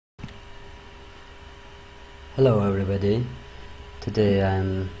Hello everybody, today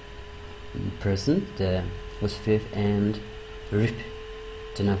I'm present the OSPF and RIP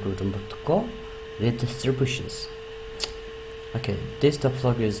protocol redistributions. Okay, this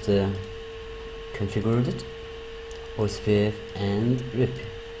topic is the configured OSPF and RIP.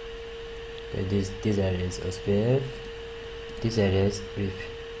 Okay, this area is OSPF, this area is RIP.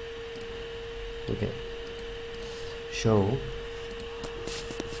 Okay, show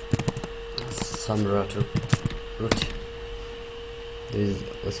some route. This is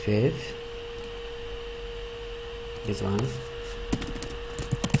OSPF, this one,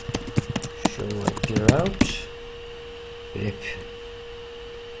 show IP route, RIP.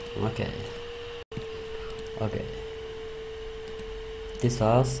 Okay, this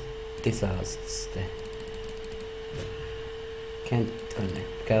house can't connect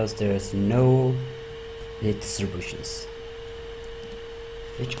because there is no redistributions.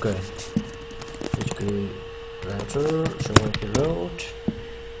 HQ router, show IP route.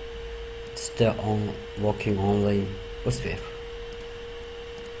 It's the working only OSPF.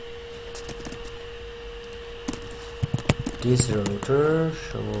 This router,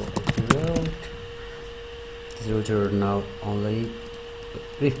 show IP route. This router now only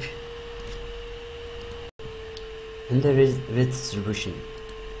RIP. And there is redistribution.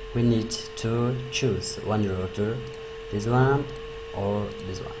 We need to choose one router, this one or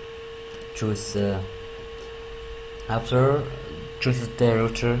this one. Choose after choose the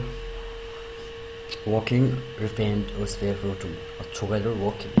router working RIP and OSPF router together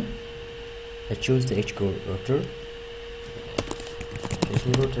working. I choose the HQ router. Okay,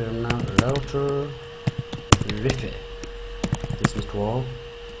 the router now router RIP. This network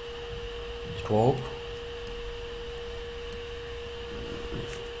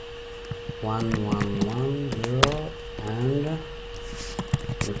 1110 and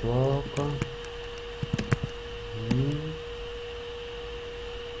network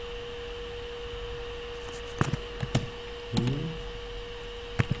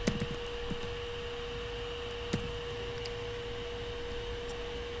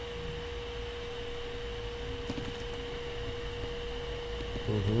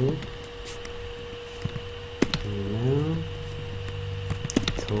now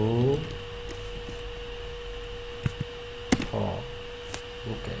 2 4.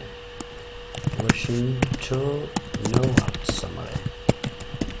 Okay, version 2 no out summary.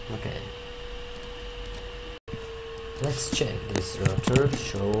 Okay, let's check this router.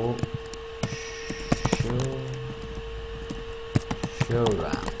 Show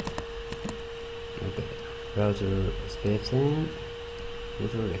round. Okay, router space and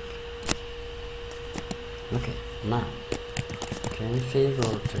router RIP. Okay, now config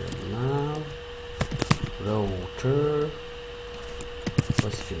router now router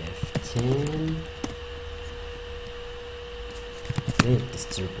OSPF 10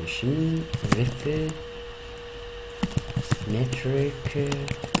 redistribution RIP metric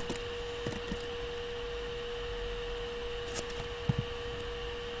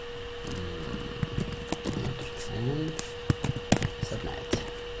and subnet.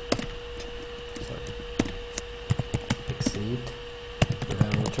 Sorry, exit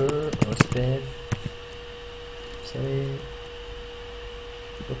router OSPF. Sorry.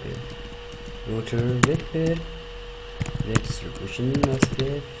 Okay, router RIP redistribution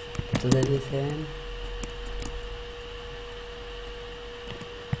OSPF capital 10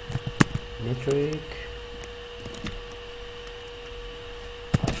 metric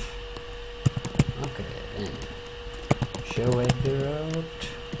off. Okay, and show IP route.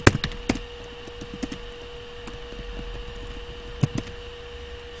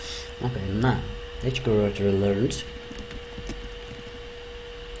 Okay, now HQ router learns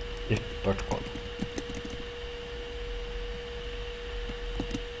RIP protocol.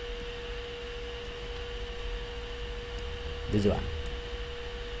 This one.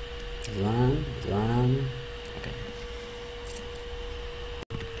 Okay,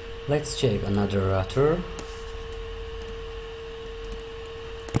 let's check another router.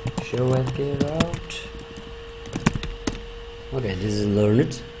 Show IP route. Okay, this is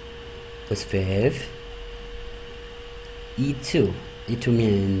learned OSPF E2. E2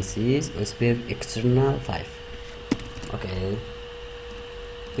 means is OSPF external 5. Okay,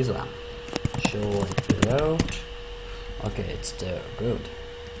 this one. Show IP route. Okay, it's there. Good.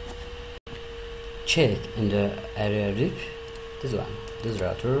 Check in the area RIP. This one. This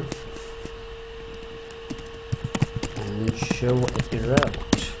router. And show IP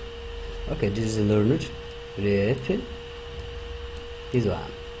route. Okay, this is learned RIP. This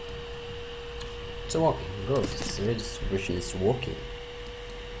one. It's working. Good. This redistribution is working.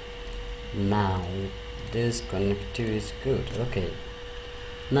 Now This connectivity is good. Okay,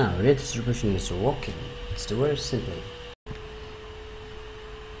 now redistribution is working. It's very simple.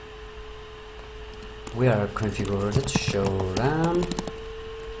 We are configured to show RAM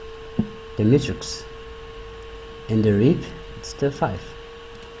the matrix in the RIP. It's the 5.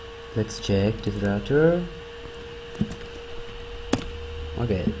 Let's check this router.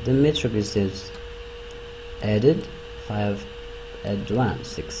 Okay, the matrix is added 5 add 1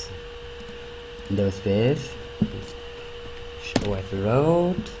 6. In the OSPF show if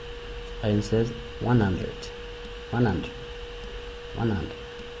road and says 100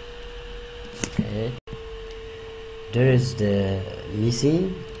 okay, there is the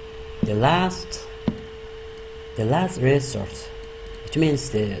missing the last resort, which means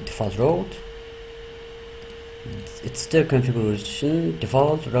the default route. It's the configuration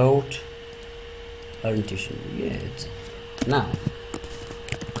default route orientation. Yeah, now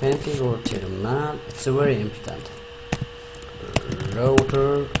configure terminal. It's very important.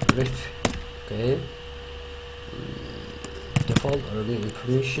 Router ref. Okay, default ordering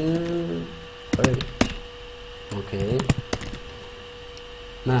information. Okay,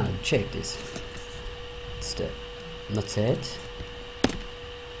 now check this. It's the not set.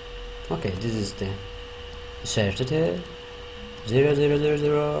 Okay, this is the certificate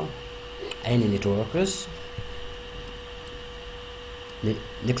 0000 any networks. The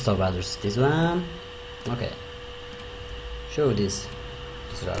next of others, this one. Okay, show this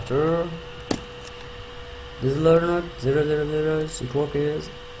router. This learner 000 networkers.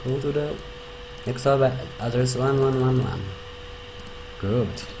 Go to the next of others 1111.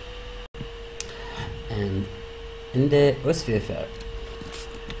 Good. And in the OSPF,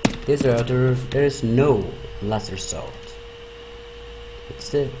 this router there is no last resort.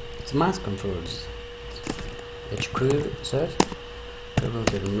 It's mask controlled. HQ search.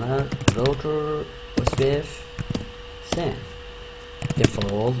 Terminal router OSPF same.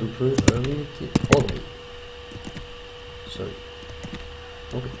 Default improve only. Sorry.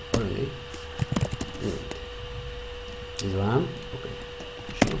 Okay, only. This one. Okay.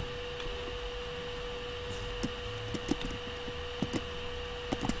 Sure.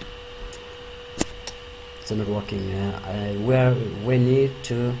 It's not working. Where we need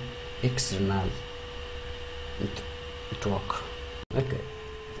to external network. Okay,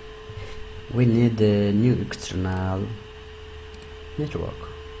 we need the new external network.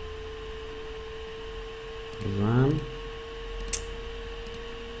 This one.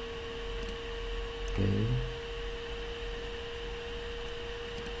 Okay.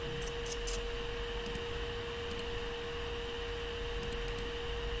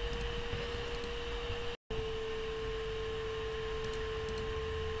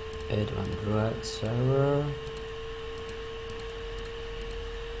 Add Android server.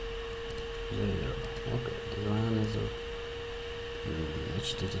 0. Okay, this one is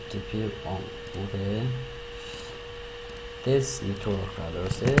HTTP on. Okay, this network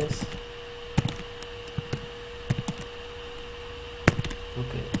address is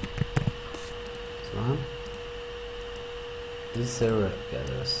okay. This one, this server IP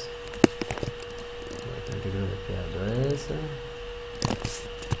address. IP address.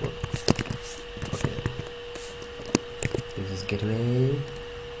 Okay, this is gateway.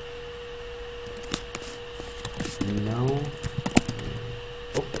 No.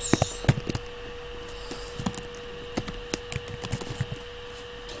 Oops.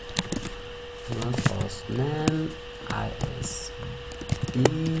 Not first name. ISB.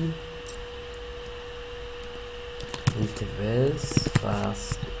 Interface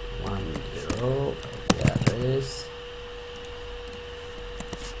fast 10 IP address.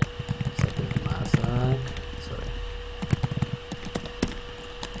 Second mask. Sorry.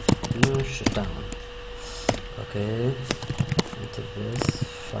 No shutdown. Okay, interface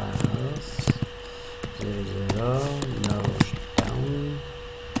files 00 no shutdown.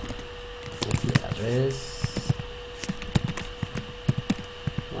 IP address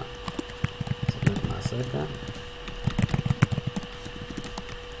 1. Submit massacre.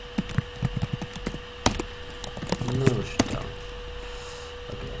 No shutdown.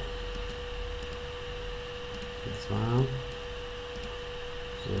 Okay, this one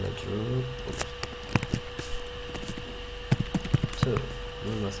 0 oops. So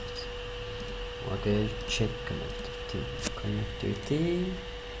we must okay check connectivity.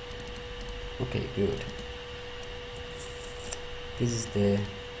 Okay, good. This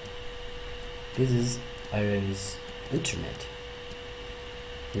is Iris internet.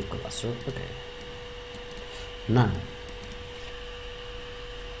 Nicholas. Okay. Now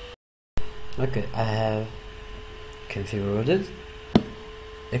okay, I have configured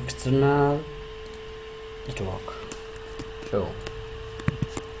external network.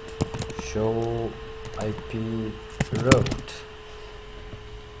 Show IP route.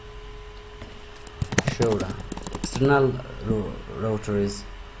 Show the external router is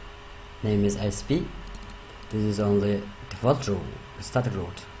name is ISP. This is only default route, static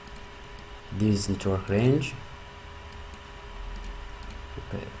route. This network range.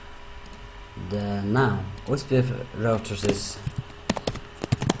 Okay. The now OSPF routers is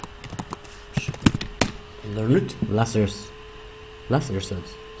learned last results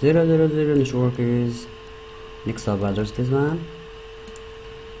 000 network is next sub address this one.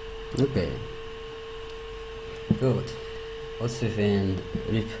 Okay, good. OSPF and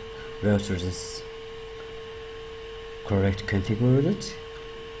RIP routers is correct configured.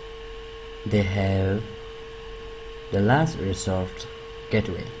 They have the last resort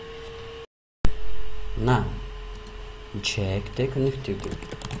gateway. Now check the connectivity.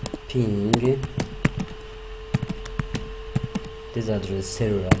 Ping this address,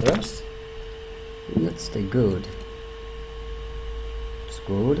 server address. Let's stay good. It's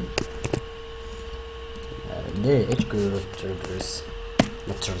good. The HQ address,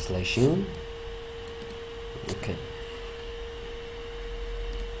 the translation. Okay.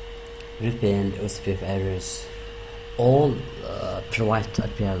 RIP and OSPF address. All private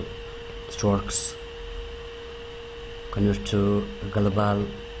IP networks convert to global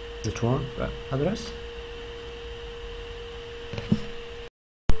network address.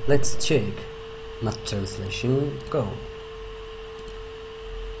 Let's check NAT translation. Go.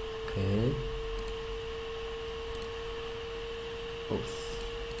 Okay. Oops.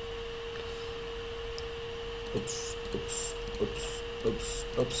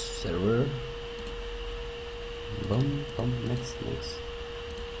 Server. Boom. Next.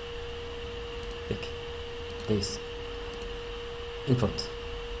 Pick this. Input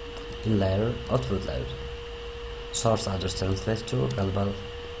in layer, output layer. Source address translates to global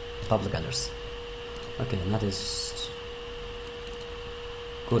public address. Okay, that is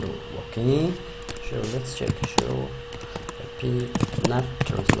good working. Sure, let's check. Show IP NAT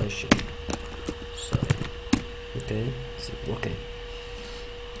translation. Sorry. Okay, so okay.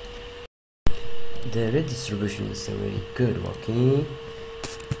 The redistribution is very good working.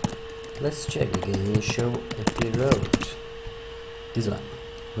 Let's check again. Show IP route. This one.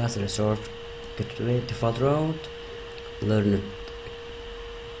 Last resort. Gateway default route. Learned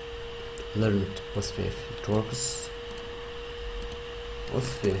OSPF networks.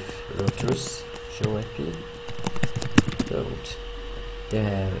 OSPF routers. Show IP route. They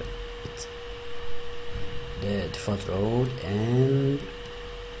have the default route and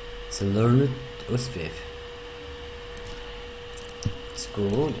it's learned OSPF. It's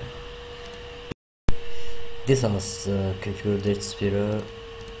good. This was configured DHCP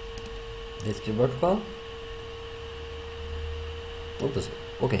protocol.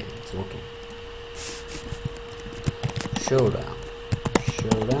 Okay, it's working. Showdown.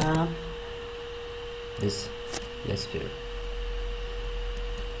 This DHCP.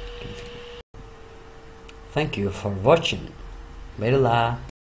 Thank you for watching. Bye.